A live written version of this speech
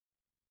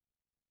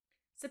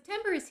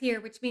September is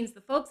here, which means the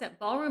folks at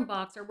Ballroom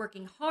Box are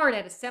working hard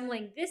at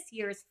assembling this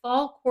year's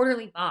fall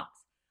quarterly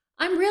box.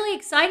 I'm really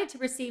excited to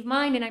receive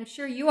mine, and I'm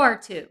sure you are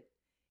too.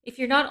 If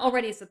you're not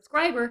already a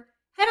subscriber,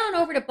 head on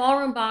over to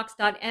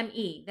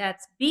ballroombox.me.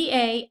 That's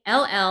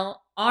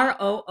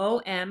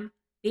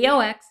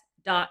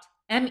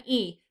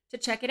BALLROOMBOX.me to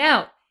check it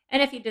out.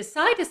 And if you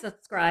decide to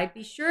subscribe,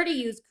 be sure to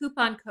use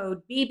coupon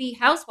code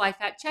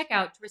BBHousewife at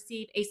checkout to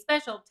receive a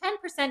special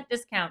 10%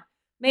 discount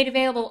made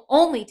available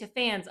only to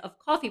fans of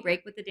Coffee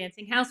Break with the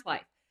Dancing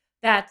Housewife.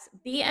 That's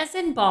B as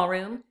in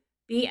ballroom,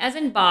 B as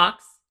in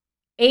box,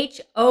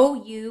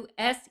 HOUSEWIFE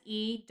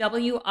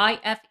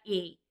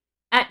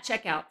at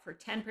checkout for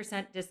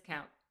 10%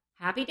 discount.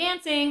 Happy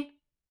dancing!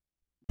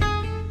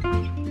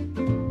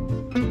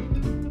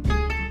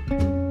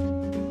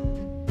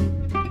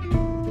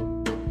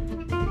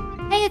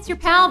 Hey, it's your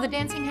pal, the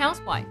Dancing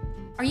Housewife.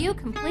 Are you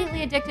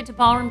completely addicted to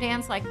ballroom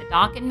dance like the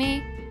doc and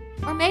me?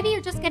 Or maybe you're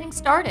just getting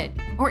started,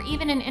 or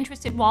even an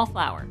interested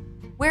wallflower.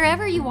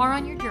 Wherever you are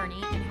on your journey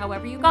and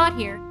however you got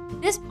here,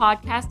 this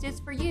podcast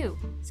is for you.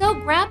 So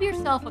grab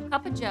yourself a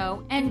cup of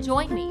joe and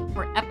join me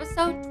for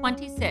episode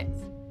 26,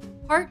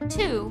 part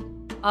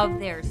 2 of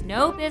There's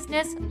No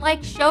Business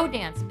Like Show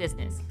Dance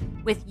Business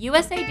with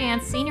USA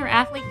Dance Senior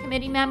Athlete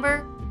Committee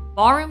member,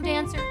 ballroom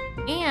dancer,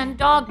 and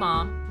dog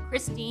mom,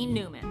 Christine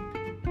Newman.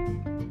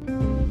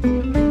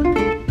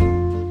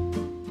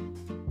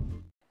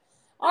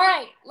 All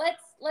right,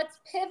 let's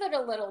pivot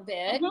a little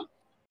bit. Mm-hmm.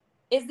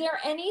 Is there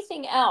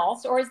anything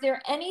else, or is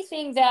there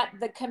anything that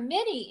the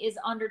committee is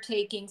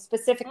undertaking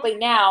specifically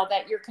now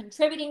that you're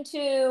contributing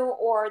to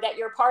or that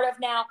you're part of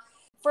now?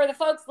 For the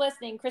folks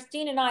listening,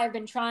 Christine and I have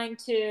been trying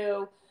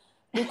to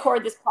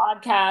record this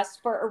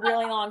podcast for a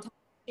really long time.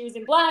 She was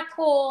in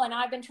Blackpool, and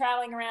I've been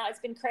traveling around. It's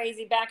been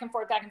crazy, back and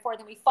forth, and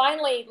we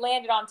finally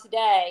landed on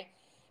today.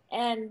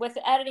 And with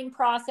the editing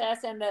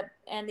process and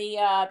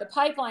the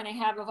pipeline I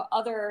have of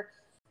other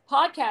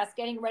podcasts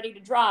getting ready to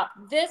drop,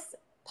 this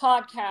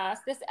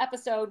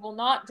episode will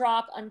not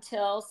drop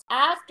until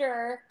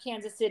after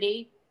Kansas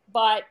City,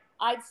 but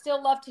I'd still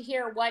love to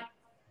hear what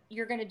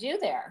you're going to do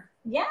there.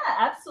 Yeah,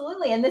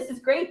 absolutely. And this is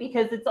great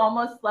because it's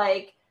almost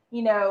like,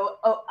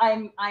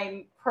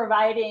 I'm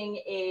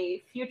providing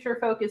a future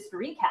focused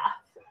recap.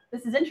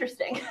 This is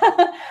interesting.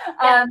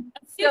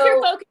 Future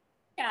focused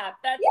recap.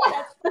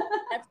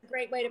 That's a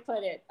great way to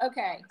put it.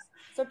 Okay.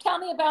 So tell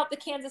me about the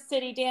Kansas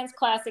City Dance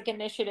Classic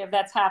initiative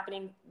that's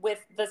happening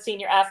with the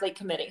Senior Athlete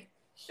Committee.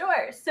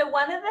 Sure. So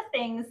one of the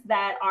things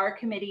that our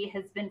committee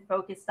has been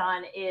focused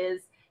on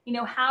is,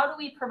 how do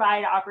we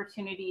provide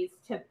opportunities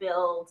to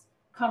build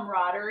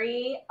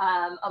camaraderie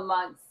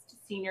amongst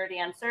senior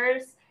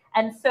dancers?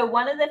 And so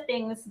one of the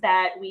things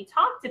that we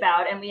talked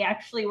about, and we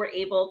actually were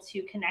able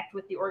to connect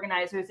with the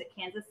organizers at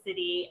Kansas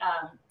City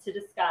to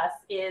discuss,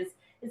 is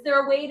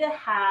there a way to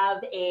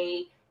have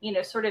a,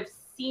 sort of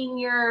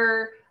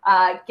senior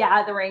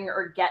gathering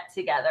or get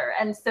together?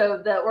 And so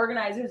the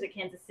organizers at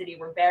Kansas City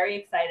were very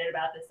excited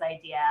about this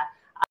idea.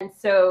 And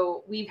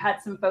so we've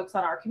had some folks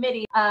on our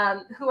committee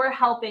who are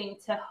helping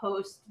to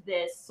host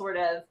this sort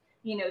of,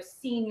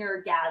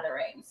 senior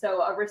gathering.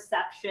 So a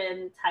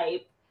reception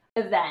type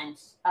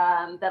event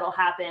that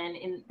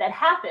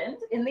happened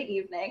in the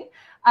evening.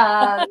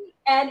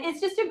 And it's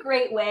just a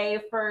great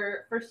way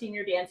for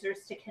senior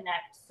dancers to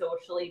connect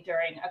socially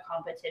during a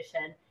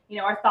competition.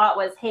 Our thought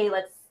was, hey,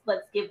 let's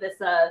give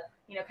this a,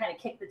 kind of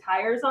kick the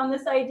tires on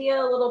this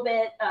idea a little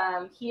bit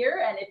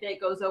here. And if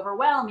it goes over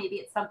well, maybe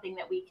it's something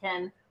that we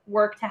can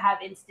work to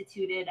have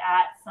instituted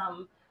at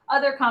some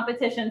other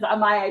competitions.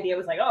 My idea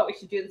was like, oh, we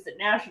should do this at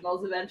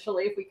nationals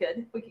eventually if we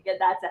could get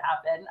that to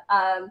happen.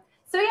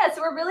 So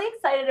we're really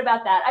excited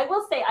about that. I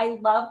will say I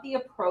love the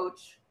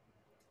approach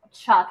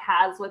Chuck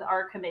has with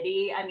our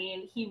committee. I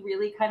mean, he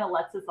really kind of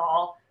lets us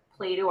all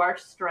play to our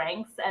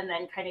strengths and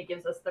then kind of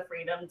gives us the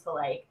freedom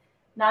to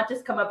not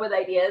just come up with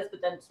ideas,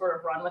 but then sort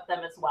of run with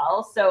them as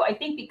well. So I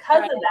think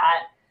because of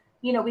that,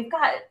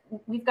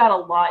 we've got a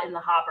lot in the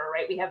hopper,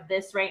 right? We have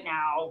this right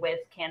now with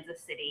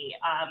Kansas City.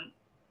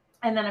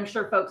 And then I'm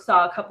sure folks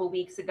saw a couple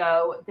weeks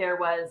ago, there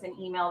was an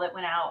email that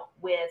went out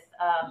with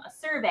a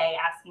survey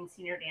asking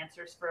senior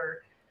dancers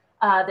for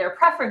their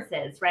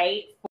preferences,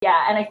 right?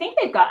 Yeah, and I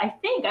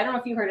don't know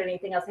if you heard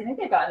anything else. I think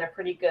they've gotten a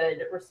pretty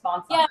good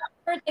response. Yeah, I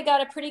heard they got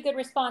a pretty good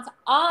response.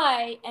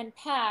 I and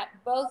Pat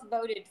both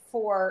voted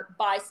for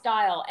by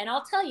style. And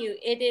I'll tell you,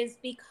 it is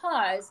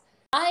because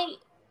I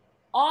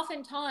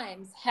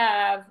oftentimes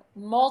have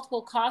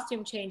multiple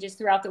costume changes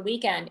throughout the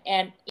weekend.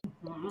 And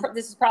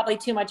this is probably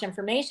too much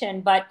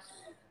information, but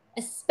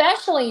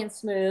especially in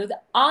smooth,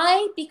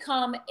 I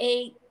become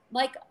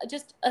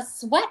just a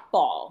sweat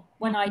ball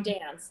when I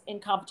dance in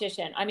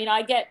competition. I mean,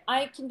 I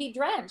can be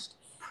drenched.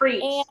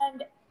 Preach.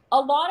 And a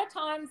lot of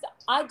times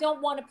I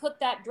don't want to put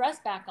that dress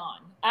back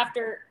on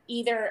after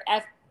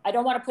I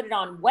don't want to put it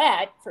on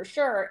wet for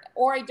sure,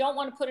 or I don't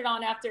want to put it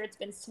on after it's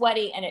been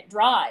sweaty and it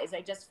dries.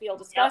 I just feel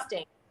disgusting.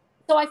 Yep.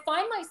 So I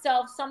find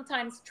myself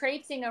sometimes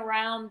traipsing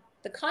around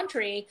the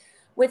country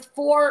with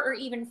 4 or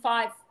even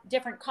 5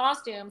 different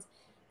costumes.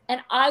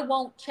 and I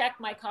won't check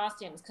my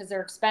costumes because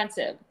they're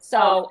expensive.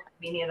 So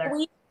me neither.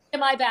 In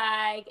my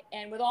bag,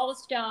 and with all the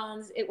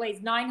stones, it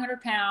weighs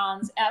 900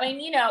 pounds. I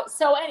mean,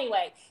 so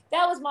anyway,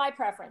 that was my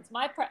preference.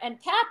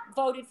 And Pat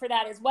voted for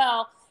that as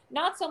well.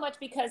 Not so much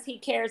because he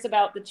cares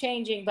about the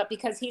changing, but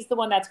because he's the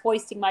one that's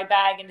hoisting my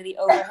bag into the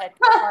overhead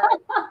car.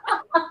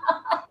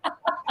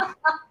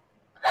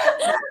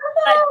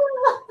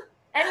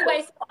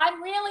 Anyway, so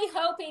I'm really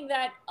hoping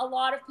that a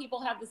lot of people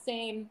have the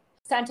same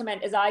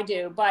sentiment as I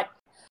do. But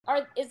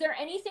is there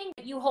anything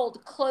that you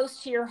hold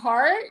close to your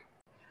heart?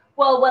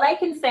 Well, what I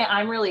can say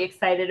I'm really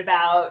excited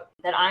about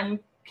that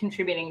I'm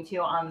contributing to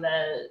on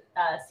the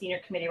senior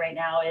committee right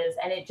now is,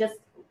 and it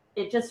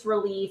just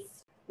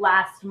released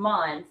last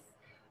month,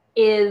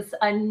 is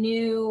a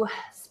new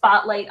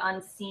spotlight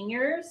on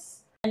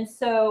seniors. And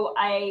so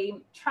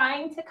I'm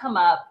trying to come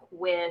up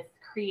with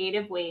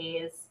creative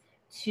ways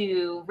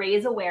to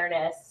raise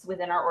awareness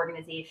within our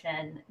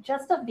organization,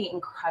 just of the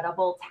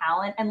incredible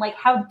talent and like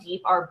how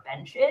deep our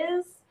bench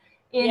is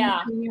in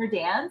senior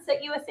dance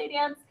at USA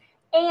Dance.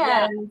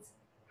 And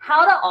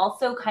how to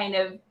also kind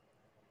of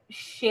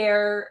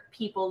share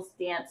people's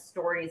dance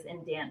stories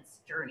and dance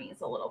journeys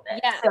a little bit.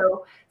 Yeah.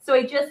 So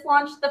I just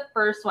launched the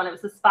first one. It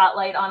was a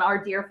spotlight on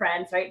our dear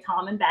friends, right?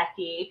 Tom and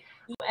Becky.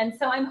 And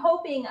so I'm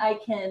hoping I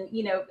can,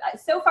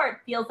 so far it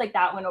feels like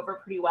that went over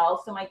pretty well.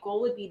 So my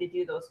goal would be to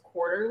do those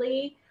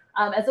quarterly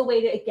as a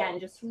way to, again,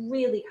 just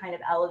really kind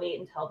of elevate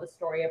and tell the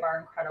story of our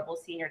incredible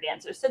senior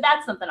dancers. So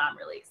that's something I'm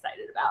really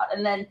excited about.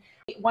 And then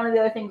one of the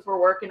other things we're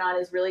working on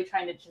is really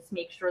trying to just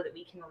make sure that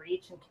we can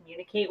reach and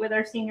communicate with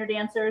our senior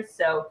dancers.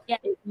 So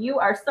if you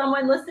are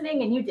someone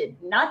listening and you did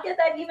not get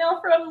that email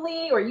from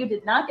Lee, or you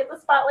did not get the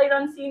Spotlight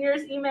on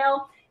Seniors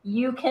email,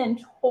 you can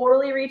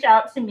totally reach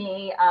out to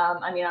me.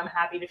 I'm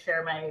happy to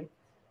share my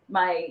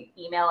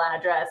email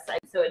address.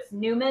 So it's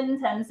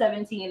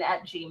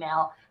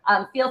Newman1017@gmail.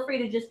 Feel free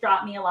to just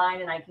drop me a line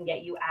and I can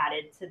get you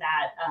added to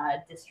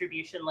that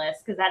distribution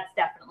list, because that's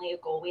definitely a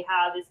goal we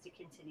have, is to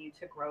continue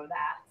to grow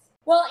that.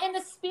 Well, in the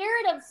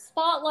spirit of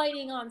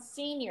spotlighting on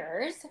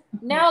seniors,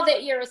 now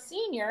that you're a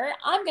senior,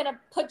 I'm going to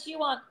put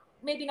you on,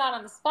 maybe not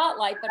on the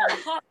spotlight, but on the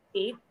hot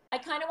seat. I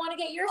kind of want to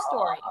get your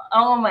story.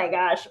 Oh my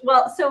gosh.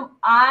 Well, so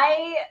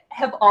I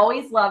have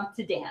always loved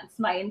to dance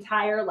my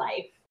entire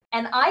life.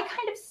 And I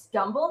kind of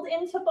stumbled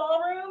into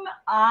ballroom.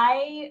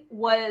 I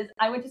went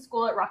to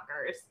school at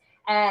Rutgers.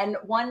 And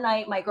one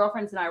night, my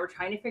girlfriends and I were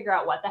trying to figure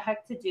out what the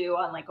heck to do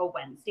on like a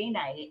Wednesday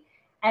night.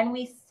 And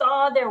we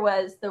saw there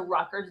was the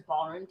Rutgers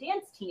ballroom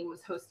dance team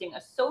was hosting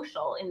a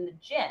social in the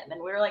gym.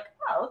 And we were like,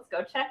 oh, let's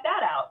go check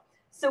that out.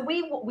 So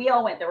we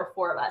all went. There were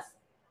 4 of us.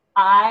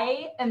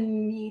 I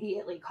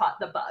immediately caught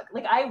the bug.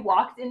 Like, I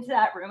walked into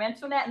that room,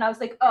 Antoinette, and I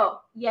was like,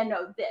 oh, yeah,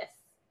 no, that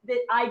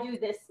I do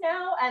this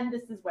now, and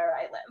this is where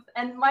I live.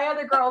 And my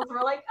other girls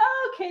were like,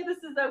 oh, okay, this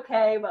is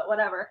okay, but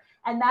whatever.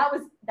 And that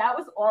was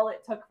all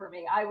it took for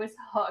me. I was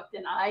hooked,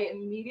 and I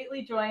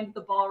immediately joined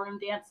the ballroom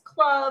dance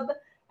club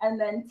and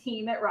then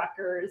team at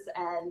Rutgers,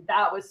 and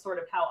that was sort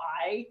of how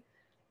I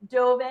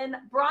dove in.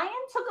 Brian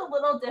took a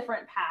little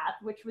different path,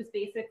 which was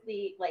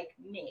basically like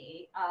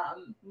me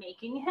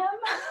making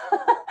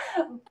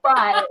him.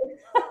 But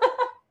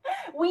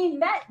we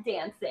met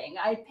dancing.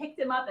 I picked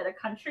him up at a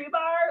country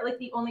bar, like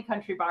the only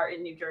country bar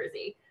in New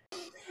Jersey.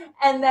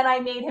 And then I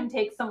made him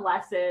take some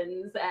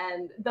lessons.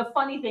 And the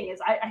funny thing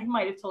is, I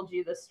might have told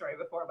you this story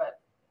before,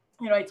 but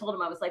I told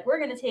him, I was like, we're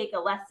going to take a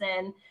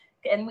lesson.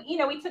 And,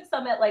 we took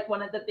some at like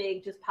one of the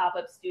big just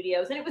pop-up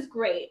studios, and it was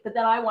great. But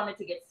then I wanted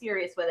to get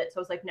serious with it. So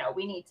I was like, no,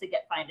 we need to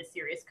find a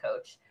serious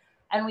coach.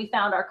 And we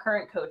found our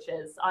current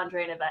coaches,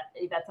 Andre and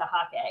Iveta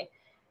Hake.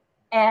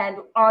 And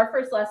our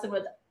first lesson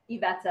with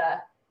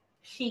Iveta,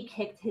 she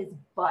kicked his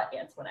butt,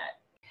 Antoinette.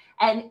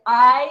 And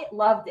I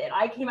loved it.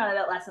 I came out of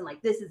that lesson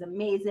like, this is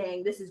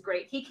amazing. This is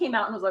great. He came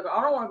out and was like,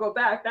 I don't want to go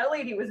back. That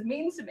lady was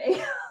mean to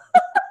me.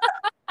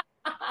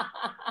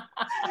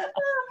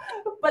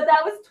 But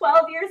that was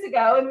 12 years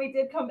ago, and we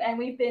did come, and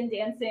we've been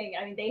dancing.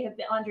 I mean,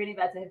 Andre and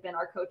Iveta have been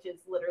our coaches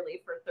literally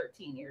for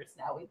 13 years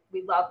now.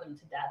 We love them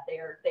to death. They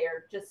are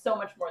just so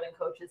much more than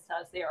coaches to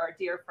us. They are our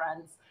dear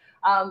friends.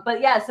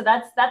 But yeah, so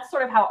that's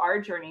sort of how our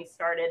journey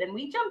started, and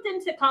we jumped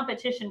into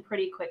competition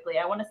pretty quickly.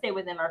 I want to say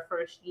within our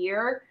first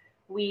year,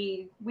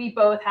 we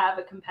both have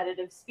a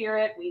competitive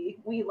spirit.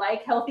 We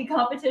like healthy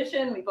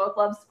competition. We both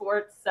love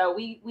sports, so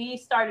we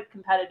started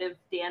competitive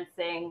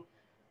dancing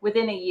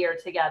within a year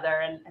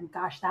together. And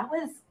gosh, that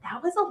was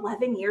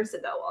 11 years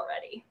ago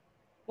already.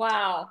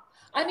 Wow.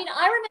 I mean,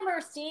 I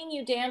remember seeing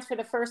you dance for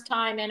the first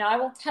time, and I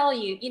will tell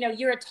you,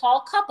 you're a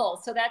tall couple,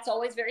 so that's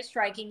always very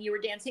striking. You were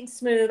dancing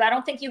smooth. I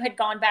don't think you had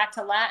gone back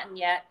to Latin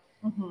yet.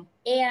 Mm-hmm.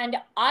 And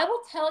I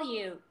will tell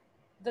you,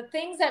 the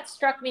things that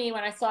struck me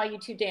when I saw you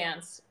two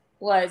dance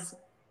was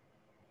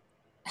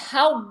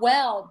how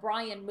well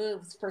Brian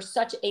moves for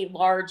such a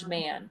large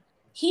man.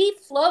 He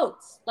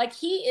floats. Like,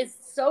 he is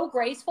so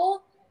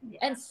graceful. Yeah.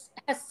 And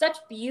has such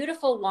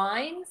beautiful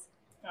lines.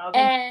 Okay.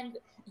 And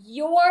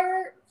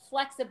your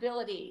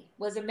flexibility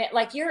was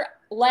like, your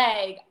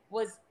leg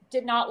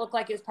did not look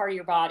like it was part of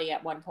your body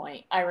at one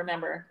point, I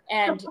remember.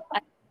 And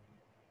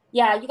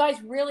Yeah, you guys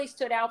really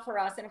stood out for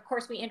us. And of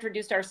course, we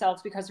introduced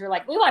ourselves because we were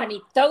like, we want to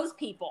meet those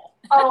people.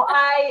 Oh,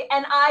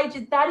 can I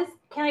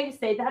just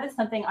say, that is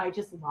something I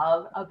just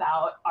love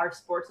about our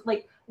sports.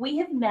 Like, we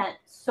have met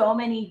so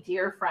many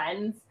dear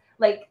friends,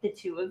 like the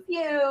two of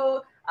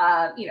you,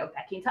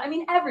 Becky and Tom. I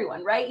mean,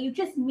 everyone, right? You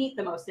just meet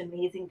the most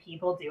amazing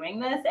people doing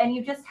this, and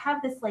you just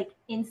have this like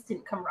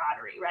instant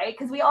camaraderie, right?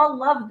 Because we all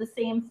love the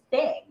same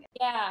thing.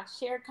 Yeah,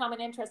 shared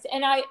common interests.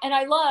 And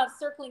I love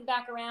circling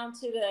back around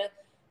to the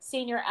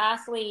senior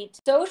athlete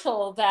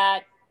social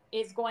that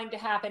is going to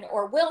happen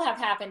or will have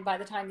happened by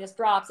the time this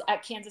drops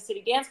at Kansas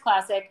City Dance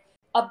Classic.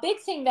 A big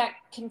thing that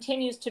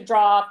continues to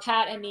draw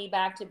Pat and me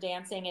back to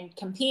dancing and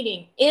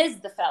competing is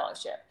the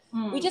fellowship.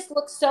 We just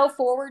look so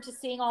forward to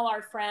seeing all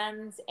our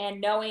friends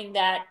and knowing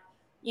that,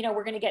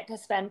 we're going to get to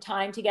spend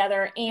time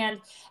together. And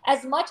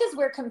as much as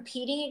we're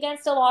competing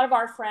against a lot of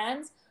our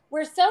friends,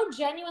 we're so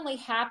genuinely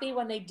happy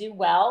when they do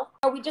well.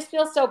 We just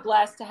feel so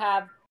blessed to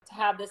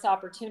have this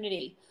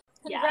opportunity.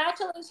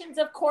 Congratulations,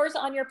 of course,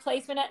 on your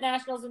placement at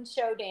Nationals in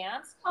show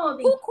dance. Oh,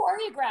 who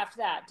choreographed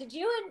that? Did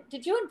you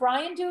and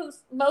Brian do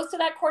most of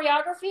that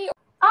choreography?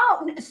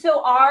 Oh,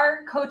 so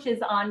our coaches,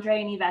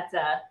 Andre and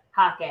Iveta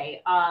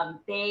Hake,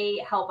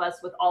 they help us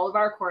with all of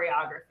our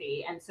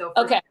choreography, and so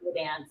for show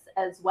dance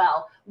as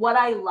well. What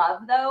I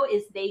love though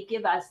is they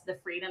give us the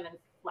freedom and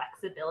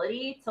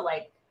flexibility to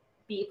like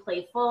be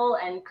playful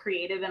and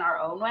creative in our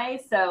own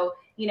way. So,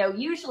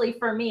 usually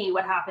for me,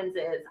 what happens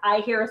is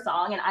I hear a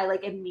song and I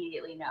like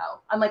immediately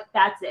know. I'm like,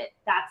 that's it.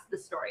 That's the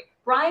story.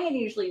 Brian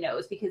usually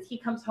knows because he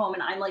comes home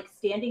and I'm like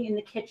standing in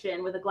the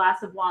kitchen with a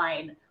glass of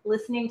wine,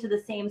 listening to the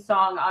same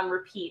song on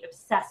repeat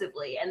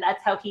obsessively. And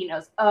that's how he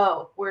knows,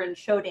 oh, we're in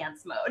show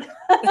dance mode.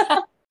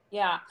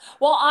 Yeah.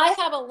 Well, I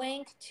have a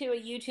link to a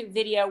YouTube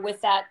video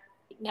with that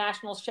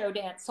national show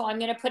dance. So I'm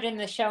going to put it in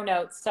the show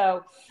notes.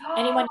 So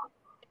anyone,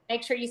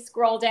 make sure you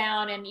scroll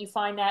down and you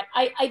find that.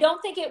 I don't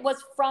think it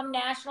was from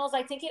nationals.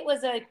 I think it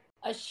was a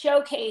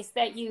showcase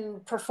that you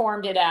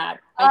performed it at.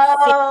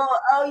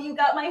 You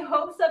got my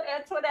hopes up,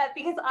 Antoinette,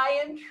 because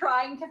I am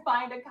trying to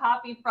find a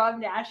copy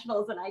from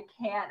nationals and I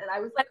can't. And I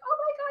was like, oh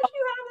my gosh,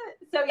 you have it.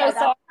 So yeah,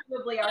 that's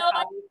probably our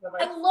copy.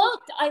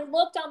 I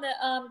looked on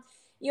the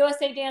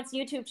USA Dance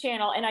YouTube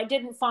channel and I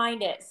didn't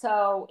find it.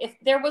 So if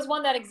there was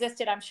one that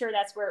existed, I'm sure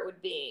that's where it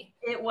would be.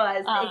 It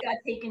was. It got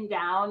taken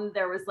down.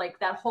 There was like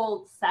that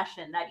whole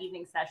session, that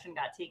evening session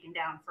got taken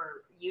down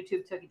for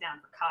YouTube, took it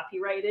down for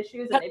copyright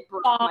issues, and it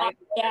broke my heart.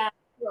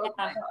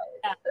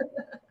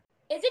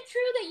 Is it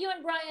true that you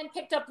and Brian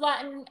picked up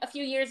Latin a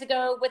few years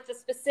ago with the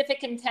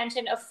specific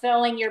intention of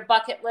fulfilling your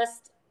bucket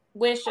list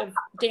wish of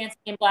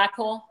dancing in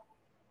Blackpool?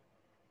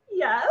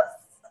 Yes.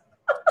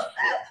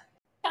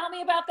 Tell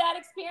me about that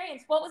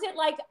experience. What was it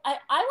like? I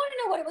want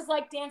to know what it was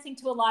like dancing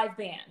to a live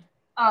band.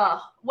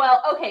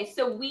 Well, okay.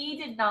 So we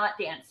did not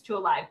dance to a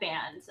live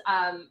band,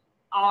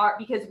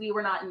 because we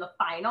were not in the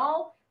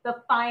final. The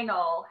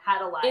final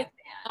had a live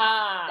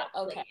band.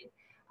 Okay.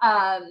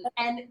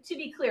 And to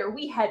be clear,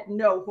 we had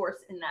no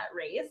horse in that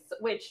race,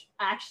 which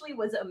actually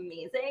was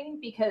amazing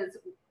because,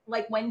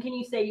 like, when can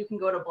you say you can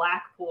go to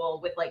Blackpool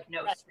with like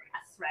no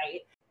stress, right?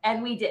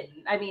 And we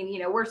didn't. I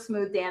mean, we're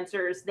smooth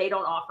dancers. They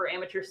don't offer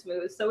amateur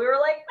smooth. So we were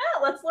like,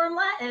 let's learn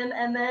Latin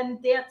and then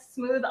dance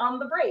smooth on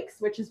the breaks,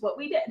 which is what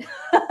we did.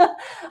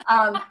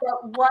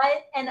 But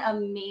what an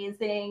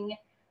amazing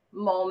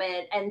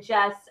moment. And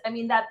just, I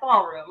mean, that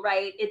ballroom,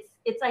 right?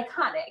 It's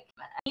iconic.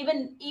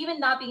 Even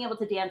not being able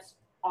to dance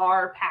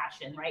our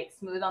passion, right?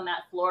 Smooth on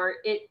that floor.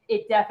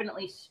 It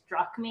definitely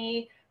struck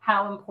me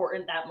how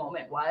important that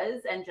moment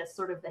was and just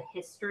sort of the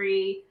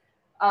history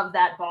of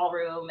that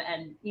ballroom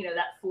and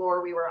that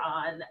floor we were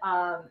on,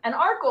 and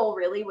our goal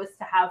really was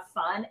to have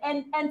fun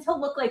and to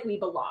look like we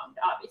belonged,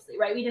 obviously,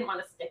 right? We didn't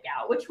want to stick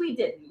out, which we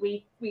didn't.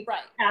 We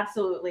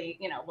absolutely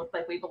looked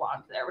like we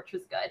belonged there, which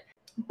was good.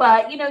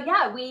 But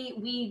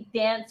we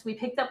danced. We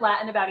picked up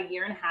Latin about a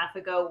year and a half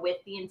ago with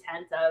the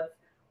intent of,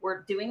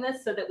 we're doing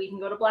this so that we can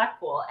go to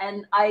Blackpool.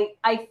 And I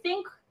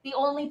think the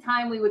only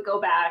time we would go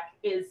back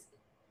is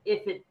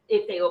if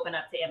they open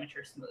up to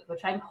amateur smooth,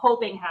 which I'm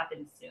hoping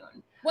happens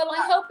soon. Well,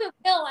 I hope it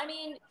will. I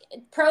mean,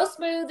 Pro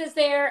Smooth is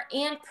there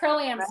and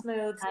Pro-Am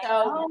Smooth.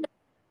 So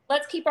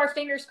let's keep our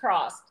fingers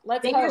crossed.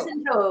 Fingers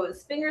and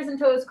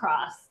toes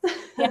crossed.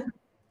 Yeah.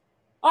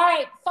 All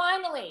right.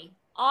 Finally,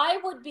 I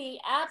would be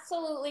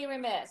absolutely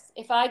remiss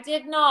if I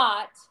did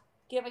not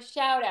give a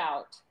shout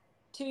out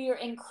to your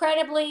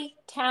incredibly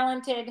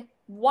talented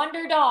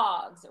wonder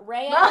dogs,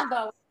 Rhea and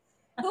Bo,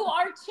 who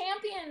are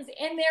champions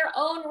in their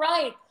own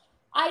right.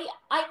 I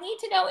need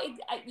to know,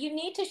 you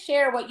need to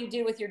share what you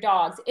do with your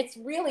dogs. It's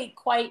really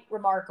quite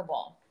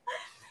remarkable.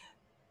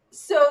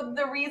 So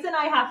the reason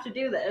I have to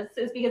do this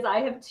is because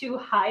I have 2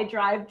 high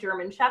drive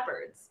German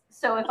Shepherds.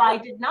 So if I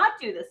did not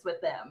do this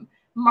with them,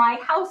 my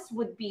house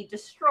would be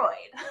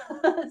destroyed.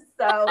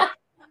 So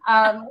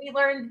we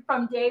learned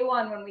from day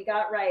one when we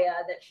got Rhea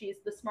that she's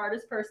the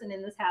smartest person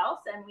in this house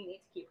and we need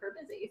to keep her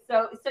busy.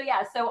 So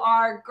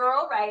our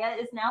girl Rhea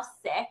is now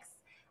 6.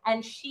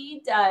 And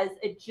she does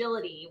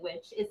agility,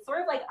 which is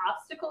sort of like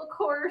obstacle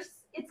course.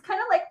 It's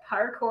kind of like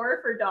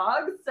parkour for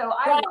dogs. So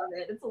I love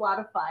it. It's a lot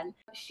of fun.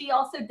 She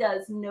also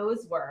does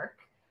nose work.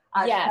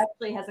 She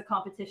actually has a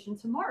competition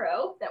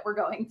tomorrow that we're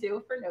going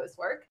to for nose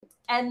work.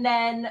 And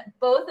then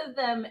both of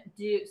them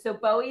do. So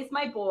Bowie's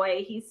my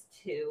boy. He's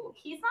 2.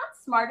 He's not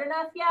smart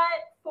enough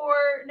yet for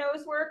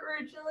nose work or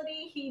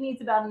agility. He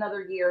needs about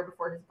another year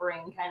before his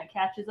brain kind of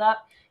catches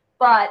up.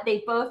 But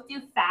they both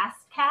do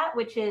fast cat,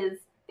 which is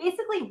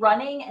basically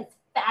running as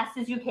fast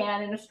as you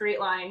can in a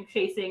straight line,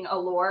 chasing a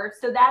lure.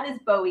 So that is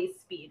Bowie's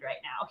speed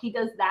right now. He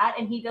does that,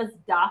 and he does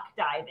dock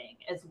diving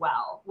as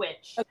well,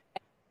 which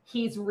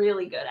he's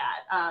really good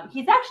at.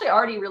 He's actually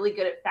already really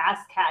good at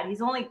fast cat.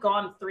 He's only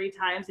gone 3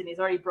 times, and he's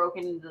already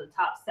broken into the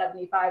top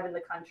 75 in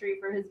the country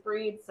for his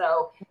breed.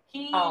 So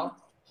he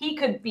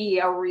could be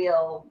a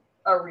real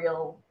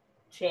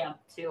champ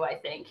too. I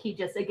think he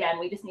just, again,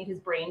 we just need his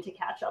brain to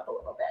catch up a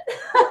little bit.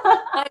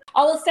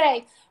 I will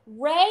say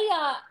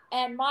Rhea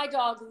and my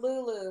dog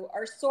Lulu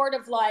are sort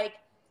of like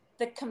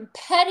the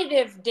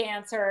competitive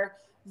dancer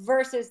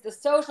versus the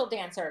social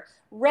dancer.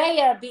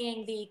 Rhea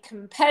being the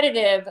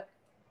competitive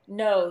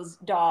nose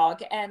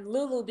dog and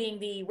Lulu being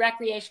the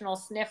recreational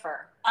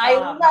sniffer. I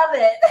love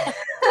it.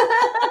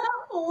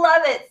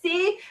 Love it.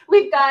 See,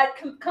 we've got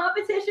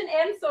competition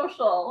and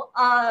social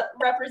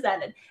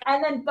represented.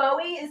 And then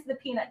Bowie is the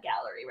peanut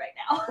gallery right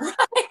now.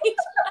 Right.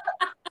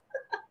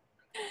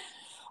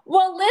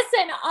 Well,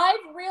 listen,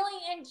 I've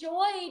really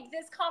enjoyed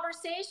this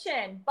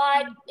conversation,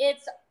 but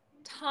it's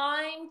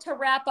time to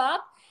wrap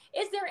up.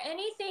 Is there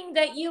anything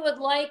that you would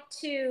like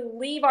to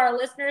leave our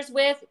listeners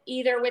with,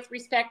 either with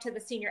respect to the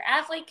Senior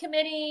Athlete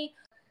Committee,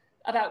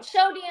 about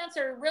show dance,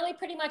 or really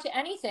pretty much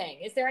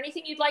anything? Is there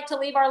anything you'd like to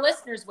leave our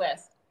listeners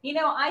with? You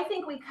know, I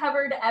think we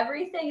covered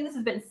everything. This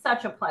has been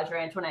such a pleasure,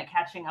 Antoinette,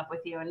 catching up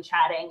with you and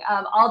chatting.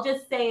 I'll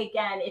just say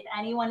again, if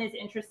anyone is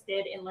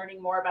interested in learning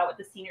more about what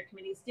the Senior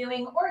Committee is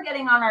doing or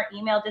getting on our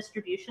email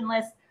distribution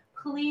list,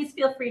 please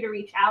feel free to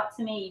reach out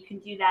to me. You can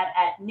do that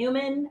at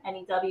Newman,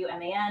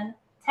 Newman,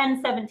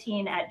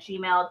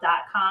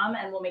 1017@gmail.com,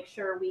 and we'll make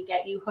sure we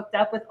get you hooked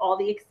up with all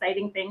the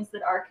exciting things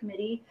that our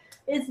committee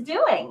is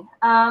doing.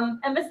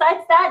 And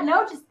besides that,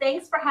 no, just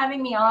thanks for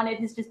having me on. It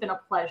has just been a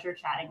pleasure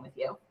chatting with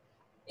you.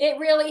 It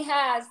really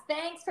has.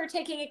 Thanks for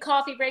taking a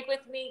coffee break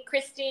with me,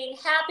 Christine.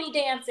 Happy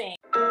dancing.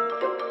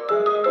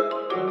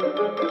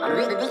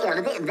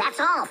 That's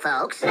all,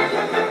 folks.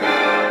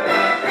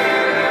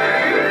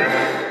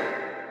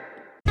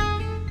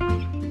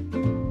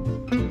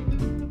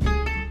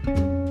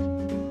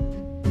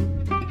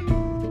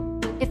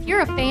 If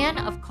you're a fan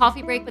of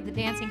Coffee Break with the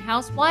Dancing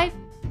Housewife,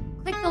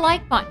 click the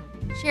like button,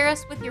 share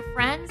us with your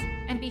friends,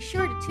 and be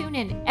sure to tune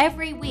in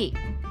every week.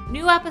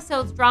 New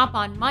episodes drop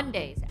on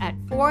Mondays at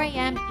 4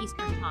 a.m.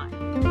 Eastern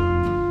Time.